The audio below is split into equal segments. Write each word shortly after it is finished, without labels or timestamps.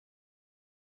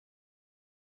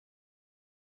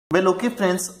Well okay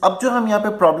friends, अब जो हम यहाँ पे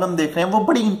प्रॉब्लम देख रहे हैं वो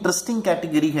बड़ी इंटरेस्टिंग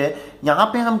कैटेगरी है। यहाँ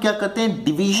पे हम क्या करते हैं,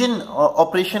 डिवीजन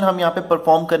ऑपरेशन हम यहाँ पे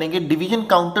परफॉर्म करेंगे, डिवीजन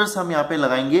काउंटर्स हम यहाँ पे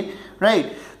लगाएंगे,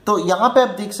 राइट। तो यहाँ पे आप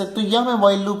देख सकते हो यह हमें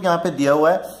व्हाइल लूप यहाँ पे दिया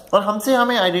हुआ है और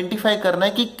हमें आइडेंटिफाई करना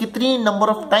है कि कितनी नंबर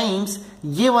ऑफ टाइम्स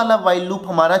ये वाला व्हाइल लूप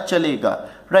हमारा चलेगा,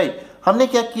 राइट। हमने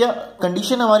क्या किया,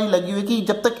 कंडीशन हमारी लगी हुई कि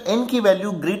जब तक n की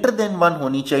वैल्यू ग्रेटर देन 1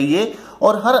 होनी चाहिए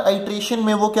और हर आइट्रेशन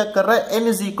में वो क्या कर रहा है, n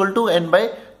is equal to n by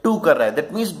 2 कर रहा है।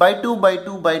 That means by 2 by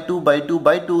 2 by 2 by 2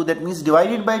 by 2, that means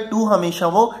divided by 2 हमेशा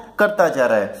वो करता जा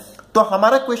रहा है। तो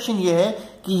हमारा क्वेश्चन ये है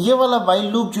कि ये वाला व्हाइल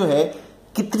लूप जो है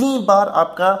कितनी बार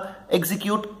आपका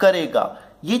एग्जीक्यूट करेगा,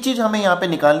 ये चीज हमें यहाँ पे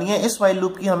निकालनी है। इस व्हाइल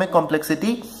लूप की हमें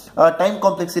कॉम्प्लेक्सिटी, टाइम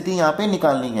कॉम्प्लेक्सिटी यहाँ पे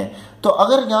निकालनी है। तो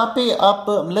अगर यहाँ पे आप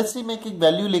लेट्स से मैं एक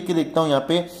वैल्यू लेके देखता हूँ, यहाँ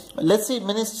पे लेट्स से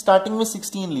मैंने स्टार्टिंग में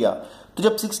 16 लिया, तो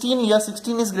जब 16 लिया,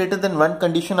 16 इज ग्रेटर देन 1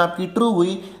 कंडीशन आपकी ट्रू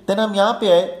हुई, देन हम यहाँ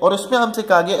पे आए और इसमें हमसे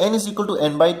कहा गया n is equal to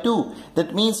n by 2।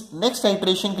 That means next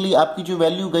iteration के लिए आपकी जो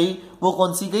वैल्यू गई वो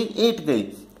कौन सी गई, 8 गई।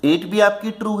 8 भी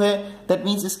आपकी ट्रू है। दैट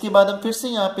मीन्स इसके बाद हम फिर से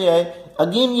यहाँ पे आए,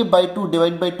 अगेन ये बाई 2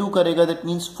 डिवाइड बाई 2 करेगा, दैट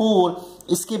मीन्स 4।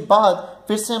 इसके बाद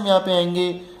फिर से हम यहाँ पे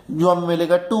आएंगे, जो हमें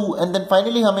मिलेगा 2 एंड देन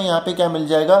फाइनली हमें यहाँ पे क्या मिल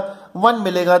जाएगा, 1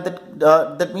 मिलेगा।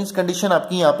 दैट मीन्स कंडीशन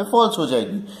आपकी यहाँ पे फॉल्स हो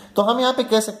जाएगी। तो हम यहाँ पे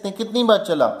कह सकते हैं कितनी बार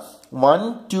चला, 1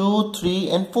 2 3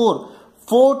 एंड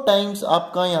 4 टाइम्स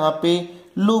आपका यहाँ पे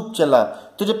लूप चला।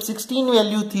 तो जब 16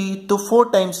 वैल्यू थी तो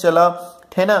 4 टाइम्स चला,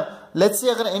 है ना। लेट्स से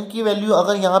अगर n की वैल्यू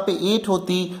अगर यहाँ पे 8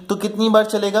 होती तो कितनी बार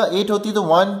चलेगा, 8 होती तो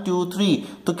 1 2 3,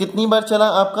 तो कितनी बार चला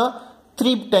आपका,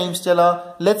 3 टाइम्स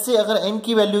चला। लेट्स से अगर n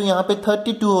की वैल्यू यहाँ पे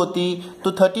 32 होती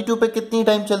तो 32 पे कितनी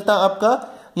टाइम चलता आपका,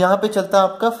 यहाँ पे चलता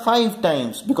आपका 5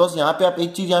 टाइम्स, बिकॉज यहाँ पे आप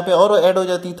एक चीज यहाँ पे और ऐड हो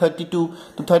जाती 32,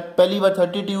 तो पहली बार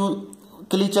 32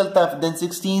 के लिए चलता, then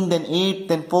 16, then 8,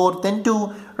 then 4, then 2,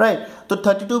 right. तो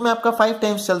 32 में आपका 5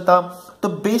 टाइम्स चलता। तो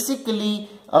बेसिकली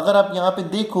अगर आप यहाँ पे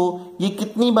देखो ये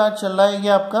कितनी बार चल रहा है, ये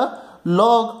आपका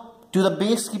log to the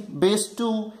base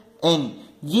 2 n,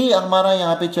 ये हमारा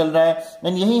यहाँ पे चल रहा है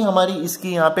एंड यही हमारी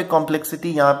इसकी यहाँ पे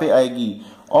कॉम्प्लेक्सिटी यहाँ पे आएगी,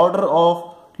 ऑर्डर ऑफ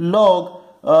log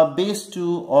बेस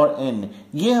 2 और n।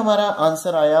 ये हमारा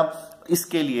आंसर आया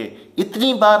इसके लिए,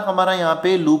 इतनी बार हमारा यहाँ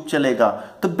पे लूप चलेगा।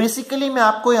 तो बेसिकली मैं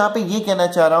आपको यहाँ पे ये कहना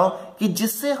चाह रहा हूं कि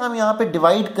जिससे हम यहाँ पे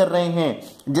डिवाइड कर रहे हैं,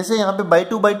 जैसे यहाँ पे बाई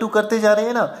 2 करते जा रहे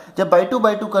हैं ना, जब बाई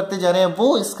 2 करते जा रहे हैं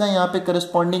वो इसका यहाँ पे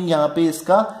करस्पॉन्डिंग यहाँ पे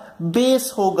इसका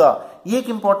बेस होगा। ये एक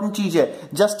इंपॉर्टेंट चीज है।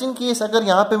 जस्ट इन केस अगर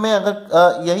यहाँ पे मैं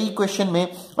अगर यही क्वेश्चन में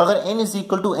अगर n is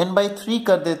equal to n by 3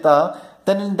 कर देता,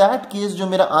 देन इन दैट केस जो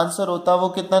मेरा आंसर होता वो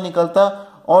कितना निकलता,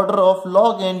 order of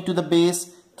log n to the base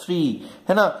 3,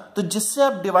 है ना। तो जिससे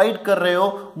आप डिवाइड कर रहे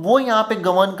हो वो यहाँ पे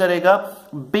गवर्न करेगा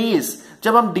बेस।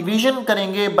 जब हम डिवीजन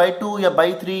करेंगे बाय 2 या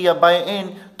बाय 3 या बाय n,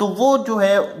 तो वो जो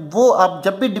है वो आप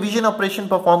जब भी डिवीजन ऑपरेशन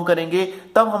परफॉर्म करेंगे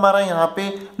तब हमारा यहाँ पे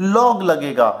लॉग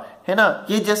लगेगा, है ना।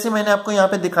 ये जैसे मैंने आपको यहाँ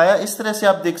पे दिखाया इस तरह से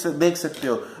आप देख सकते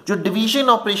हो। जो डिवीजन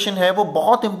ऑपरेशन है वो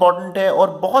बहुत इंपॉर्टेंट है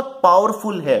और बहुत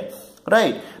पावरफुल है,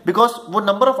 राइट, बिकॉज वो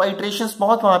नंबर ऑफ आइट्रेशंस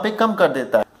बहुत वहां पे कम कर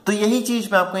देता है। तो यही चीज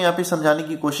मैं आपको यहाँ पे समझाने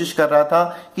की कोशिश कर रहा था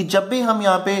कि जब भी हम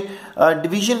यहाँ पे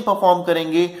डिवीजन परफॉर्म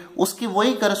करेंगे उसकी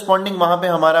वही करस्पॉन्डिंग वहां पे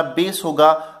हमारा बेस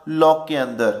होगा लॉग के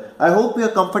अंदर। I hope you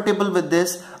are comfortable with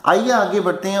this. आइए आगे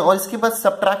बढ़ते हैं और इसके बाद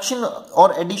सब्ट्रैक्शन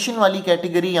और एडिशन वाली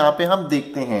कैटेगरी यहाँ पे हम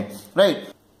देखते हैं, राइट।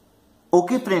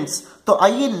 ओके फ्रेंड्स, तो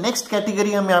आइए नेक्स्ट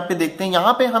कैटेगरी हम यहाँ पे देखते हैं।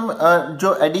 यहाँ पे हम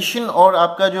जो एडिशन और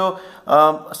आपका जो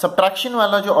सब्ट्रैक्शन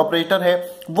वाला जो ऑपरेटर है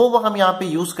वो हम यहाँ पे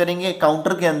यूज करेंगे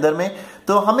काउंटर के अंदर में।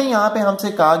 तो हमें यहाँ पे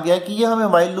हमसे कहा गया कि ये हमें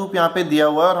व्हाइल लूप यहाँ पे दिया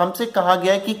हुआ है और हमसे कहा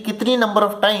गया कि कितनी नंबर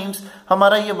ऑफ टाइम्स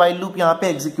हमारा ये व्हाइल लूप यहाँ पे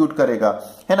एग्जीक्यूट करेगा,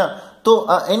 है ना। तो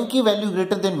n की value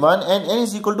greater than 1 and n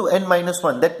is equal to n minus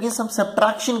 1। That means हम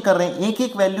सब्ट्रैक्शन कर रहे हैं, एक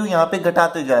एक वैल्यू यहाँ पे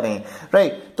घटाते जा रहे हैं,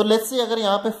 राइट। तो लेट्स से अगर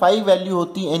यहाँ पे 5 वैल्यू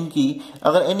होती n की,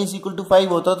 अगर n इज इक्वल टू 5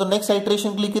 होता तो नेक्स्ट आइट्रेशन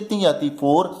के लिए कितनी जाती,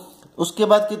 4, उसके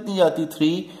बाद कितनी जाती,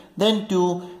 3, देन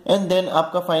 2 एंड देन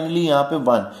आपका फाइनली यहाँ पे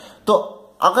 1। तो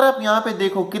अगर आप यहाँ पे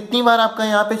देखो कितनी बार आपका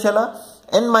यहाँ पे चला,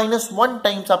 n माइनस 1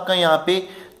 टाइम्स आपका यहाँ पे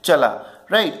चला,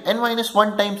 राइट। n माइनस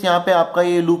 1 टाइम्स यहाँ पे आपका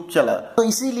ये लूप चला। तो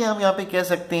इसीलिए हम यहाँ पे कह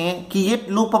सकते हैं कि ये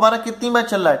लूप हमारा कितनी बार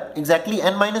चल रहा है, एग्जैक्टली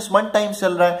n माइनस 1 टाइम्स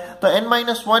चल रहा है। तो n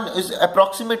minus 1 is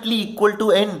approximately equal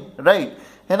to n, right,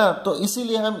 है ना। तो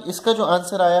इसीलिए हम इसका जो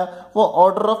आंसर आया वो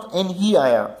ऑर्डर ऑफ n ही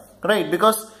आया, राइट,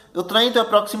 बिकॉज उतना ही तो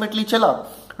अप्रोक्सीमेटली चला,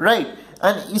 राइट।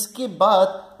 एंड इसके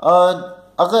बाद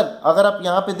अगर आप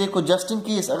यहाँ पे देखो, जस्ट इन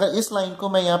केस अगर इस लाइन को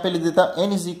मैं यहाँ पे लिख देता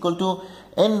n is equal to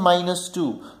n minus 2,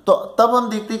 तो तब हम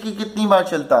देखते कि कितनी बार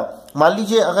चलता। मान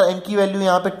लीजिए अगर n की वैल्यू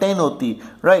यहाँ पे 10 होती,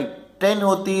 राइट, 10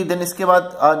 होती, देन इसके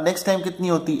बाद नेक्स्ट टाइम कितनी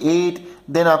होती, 8,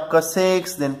 देन आपका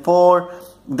 6, देन 4,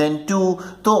 देन 2।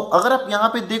 तो अगर आप यहाँ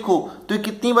पे देखो तो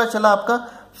कितनी बार चला आपका,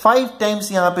 5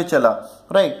 टाइम्स यहाँ पे चला,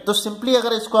 राइट। तो सिंपली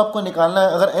अगर इसको आपको निकालना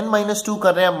है, अगर n-2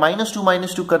 कर रहे हैं,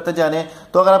 -2 करते जा रहे हैं,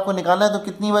 तो अगर आपको निकालना है तो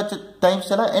कितनी बार टाइम्स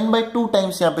चला, n/2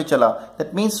 टाइम्स यहाँ पे चला।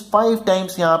 दैट मीन्स 5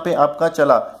 टाइम्स यहाँ पे आपका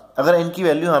चला, अगर n की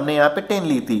वैल्यू हमने यहाँ पे 10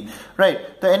 ली थी,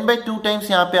 राइट। तो n/2 टाइम्स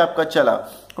यहाँ पे आपका चला,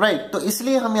 राइट। तो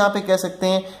इसलिए हम यहाँ पे कह सकते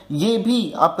हैं ये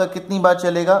भी आपका कितनी बार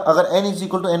चलेगा, अगर n =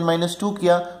 n-2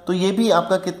 किया तो ये भी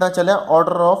आपका कितना चला,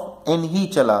 ऑर्डर ऑफ n ही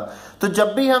चला। तो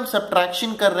जब भी हम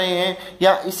सब्ट्रैक्शन कर रहे हैं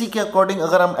या इसी के अकॉर्डिंग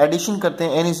अगर हम एडिशन करते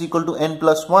हैं n =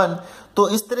 n+1, तो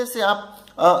इस तरह से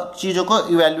आप चीजों को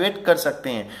इवेल्युएट कर सकते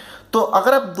हैं। तो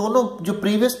अगर आप दोनों, जो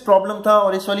प्रीवियस प्रॉब्लम था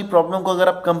और इस वाली प्रॉब्लम को अगर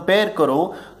आप कंपेयर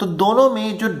करो, तो दोनों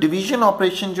में जो डिवीजन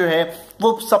ऑपरेशन जो है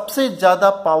वो सबसे ज्यादा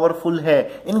पावरफुल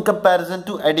है in comparison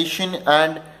to addition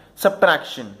and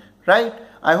subtraction, right.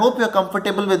 I hope you are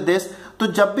comfortable with this. तो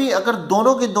जब भी अगर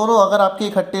दोनों के दोनों अगर आपके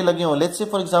इकट्ठे लगे हो, लेट्स से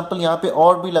फॉर एग्जांपल यहाँ पे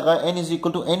और भी लगा n =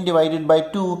 n/2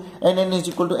 and n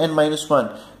 = n-1,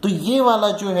 तो ये वाला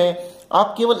जो है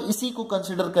आप केवल इसी को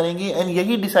कंसिडर करेंगे एंड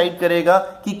यही डिसाइड करेगा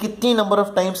कि कितनी नंबर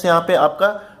ऑफ टाइम्स यहाँ पे आपका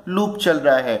लूप चल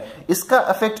रहा है। इसका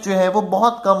इफेक्ट जो है वो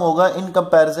बहुत कम होगा इन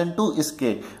कंपैरिजन टू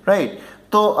इसके, राइट।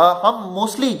 तो हम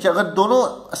मोस्टली अगर दोनों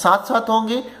साथ साथ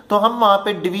होंगे तो हम वहां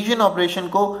पे डिवीजन ऑपरेशन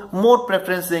को मोर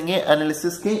प्रेफरेंस देंगे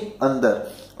एनालिसिस के अंदर।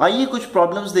 आइए कुछ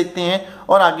प्रॉब्लम्स देखते हैं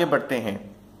और आगे बढ़ते हैं।